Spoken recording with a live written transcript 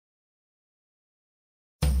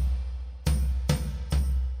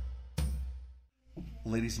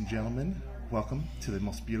Ladies and gentlemen, welcome to the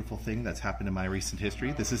most beautiful thing that's happened in my recent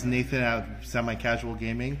history. This is Nathan out of Semi-Casual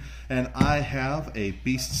Gaming, and I have a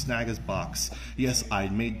Beast Snagga box. Yes, I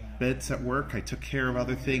made beds at work, I took care of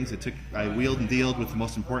other things, I wheeled and dealed with the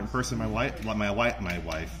most important person in my wife,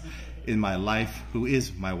 in my life, who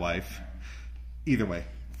is my wife. Either way,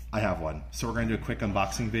 I have one. So we're going to do a quick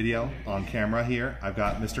unboxing video on camera here. I've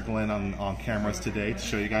got Mr. Glenn on cameras today to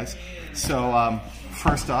show you guys. So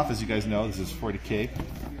first off, as you guys know, this is 40K.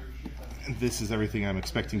 This is everything I'm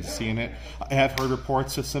expecting to see in it. I have heard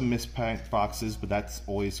reports of some mispacked boxes, but that's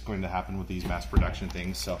always going to happen with these mass production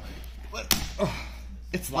things. So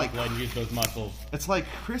it's like Glenn, use those muscles. It's like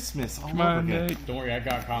Christmas all over again. Don't worry, I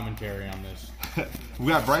got commentary on this. We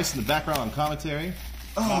got Bryce in the background on commentary.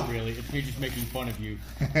 Not really. It's me just making fun of you.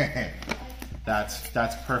 That's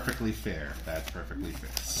perfectly fair. That's perfectly fair.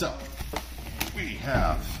 So we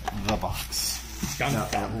have the box. Dun, now,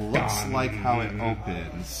 dun, it looks dun. like how it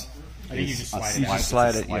opens. I think you just slide it. You just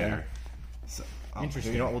slide it, yeah. So,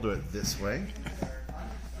 Interesting. You know what? We'll do it this way.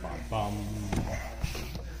 Bum.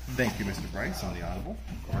 Thank you, Mr. Bryce, on the Audible.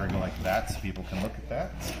 We're gonna go like that so people can look at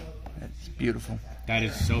that. It's beautiful. That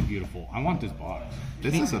is so beautiful. I want this box.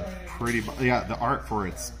 This is a pretty, yeah. The art for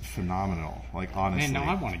it's phenomenal. Like honestly. Man,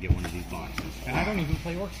 now I want to get one of these boxes. And I don't even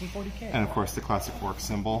play Orks in 40K. And of course the classic Orc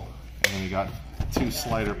symbol. And then we got two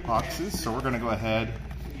slider boxes. So we're gonna go ahead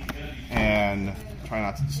and try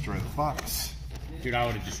not to destroy the box. Dude, I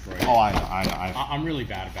would have destroyed it. Oh, I know. I'm really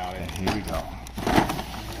bad about it. And here we go.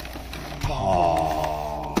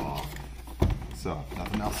 Oh. So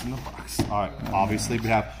nothing else in the box. All right. Obviously, we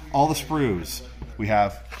have all the sprues. We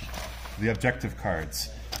have the objective cards.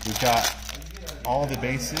 We've got all the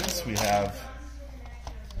bases. We have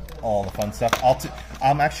all the fun stuff.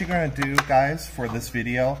 I'm actually going to do, guys, for this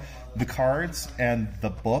video, the cards and the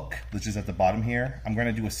book, which is at the bottom here. I'm going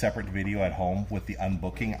to do a separate video at home with the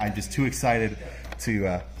unbooking. I'm just too excited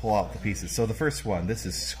to pull out the pieces. So the first one, this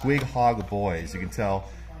is Squig Boys. You can tell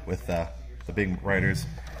with the big writers.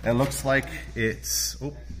 It looks like it's,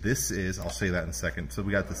 oh, this is, I'll show you that in a second. So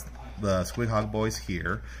we got this, the Squig Boys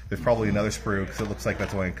here. There's probably another sprue because it looks like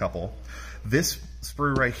that's only a couple. This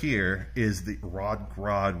sprue right here is the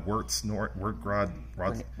Rodgrod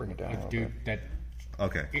Wertgrod. Bring it down. Dude, that...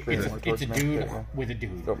 Okay. It's a dude with a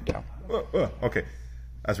dude. Go down. Okay.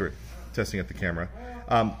 As we're testing at the camera.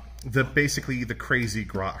 Basically the crazy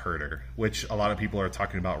grot herder, which a lot of people are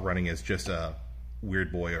talking about running as just a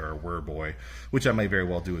weird boy or a were boy, which I may very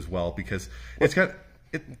well do as well because it's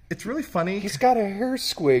really funny. He's got a hair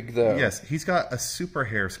squig though. Yes, he's got a super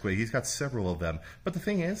hair squig. He's got several of them. But the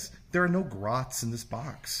thing is, there are no grots in this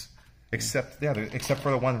box. Except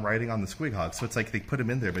for the one riding on the squig hog. So it's like they put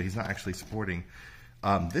him in there, but he's not actually supporting.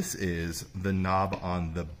 This is the knob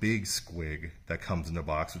on the big squig that comes in the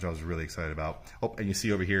box, which I was really excited about. Oh, and you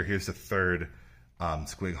see over here, here's the third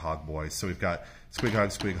squig hog boy. So we've got squig hog,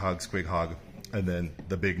 squig hog, squig hog, and then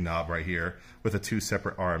the big knob right here with the two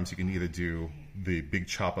separate arms. You can either do the big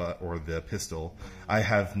choppa or the pistol. I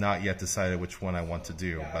have not yet decided which one I want to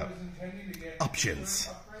do, but options.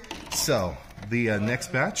 So the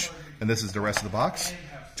next batch, and this is the rest of the box,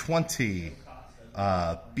 20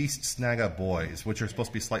 Beast Snagga Boys, which are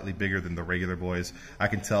supposed to be slightly bigger than the regular boys. I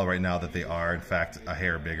can tell right now that they are, in fact, a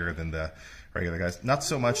hair bigger than the regular guys. Not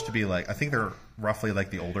so much to be like, I think they're roughly like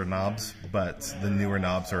the older knobs, but the newer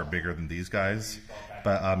knobs are bigger than these guys.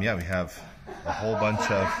 But yeah, we have a whole bunch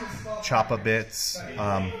of choppa bits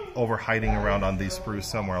over hiding around on these sprues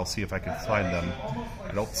somewhere. I'll see if I can find them.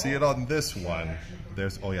 I don't see it on this one.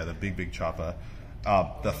 There's, oh yeah, the big choppa.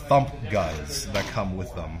 The thump guns that come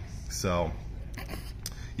with them. So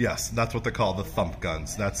yes, that's what they're called, the thump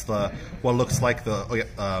guns. That's the what looks like the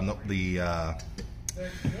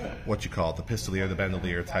what you call it, the pistolier, the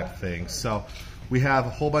bandolier type thing. So we have a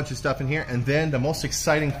whole bunch of stuff in here, and then the most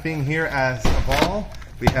exciting thing here as of all,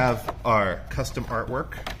 we have our custom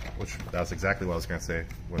artwork, which that's exactly what I was going to say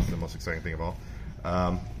was the most exciting thing of all.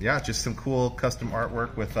 Yeah, just some cool custom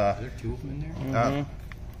artwork with Are there two of them in there?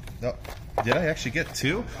 No, did I actually get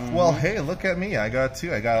two? Well, hey, look at me. I got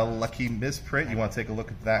two. I got a lucky misprint. You want to take a look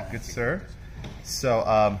at that, good sir? So,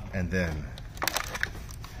 and then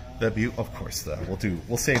of course,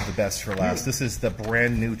 we'll save the best for last. This is the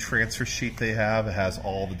brand new transfer sheet they have. It has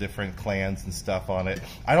all the different clans and stuff on it.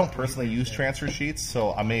 I don't personally use transfer sheets,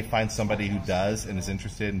 so I may find somebody who does and is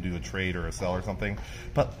interested and do a trade or a sell or something.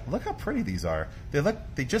 But look how pretty these are.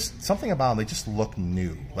 Something about them, they just look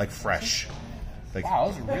new, like fresh. Like, Wow,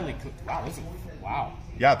 those are really cool. Wow, wow.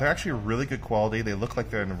 Yeah, they're actually really good quality. They look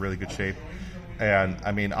like they're in really good shape. And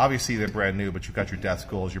I mean, obviously they're brand new, but you've got your Death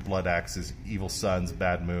Skulls, your Blood Axes, Evil Suns,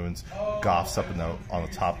 Bad Moons, Goths up on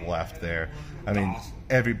the top left there. I mean,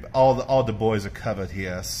 all the boys are covered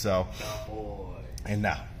here. So, and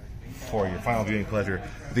now for your final viewing pleasure,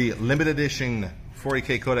 the limited edition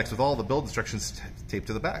 40K Codex with all the build instructions taped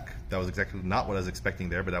to the back. That was exactly not what I was expecting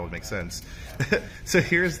there, but that would make sense. So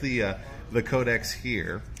here's the Codex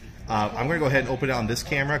here. I'm going to go ahead and open it on this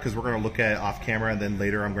camera because we're going to look at it off camera, and then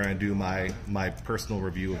later I'm going to do my personal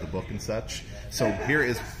review of the book and such. So here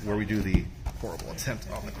is where we do the horrible attempt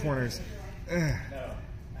on the corners. Remember,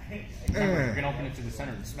 you're going to open it to the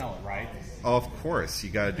center and smell it, right? Of course, you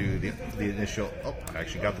got to do the initial. Oh, I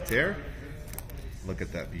actually got the tear. Look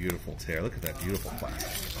at that beautiful tear. Look at that beautiful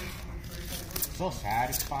plastic. So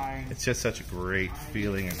satisfying. It's just such a great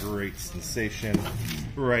feeling, a great sensation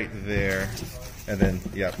right there. And then,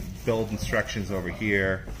 yeah, build instructions over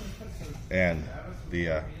here and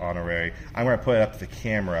the honorary. I'm going to put it up to the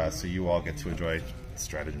camera so you all get to enjoy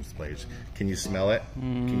stratagems plays. Can you smell it?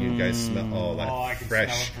 Can you guys smell? Oh, that I can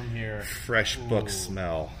fresh, smell it from here. fresh book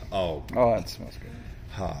smell. Oh, that smells good.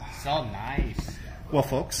 So nice. Well,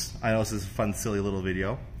 folks, I know this is a fun, silly little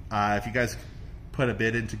video. If you guys put a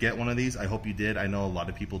bid in to get one of these, I hope you did. I know a lot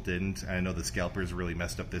of people didn't. I know the scalpers really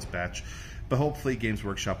messed up this batch. But hopefully Games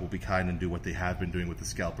Workshop will be kind and do what they have been doing with the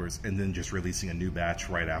scalpers and then just releasing a new batch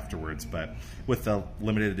right afterwards. But with the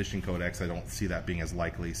limited edition Codex, I don't see that being as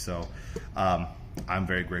likely. So I'm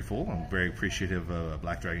very grateful. I'm very appreciative of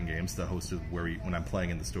Black Dragon Games, the host of when I'm playing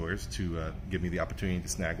in the stores, to give me the opportunity to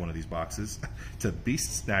snag one of these boxes, to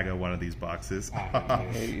Beast Snagga one of these boxes.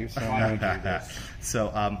 So,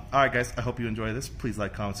 all right, guys, I hope you enjoy this. Please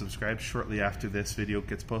like, comment, subscribe. Shortly after this video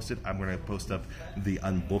gets posted, I'm going to post up the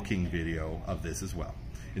unbooking video of this as well.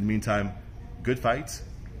 In the meantime, good fights,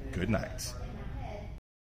 good night.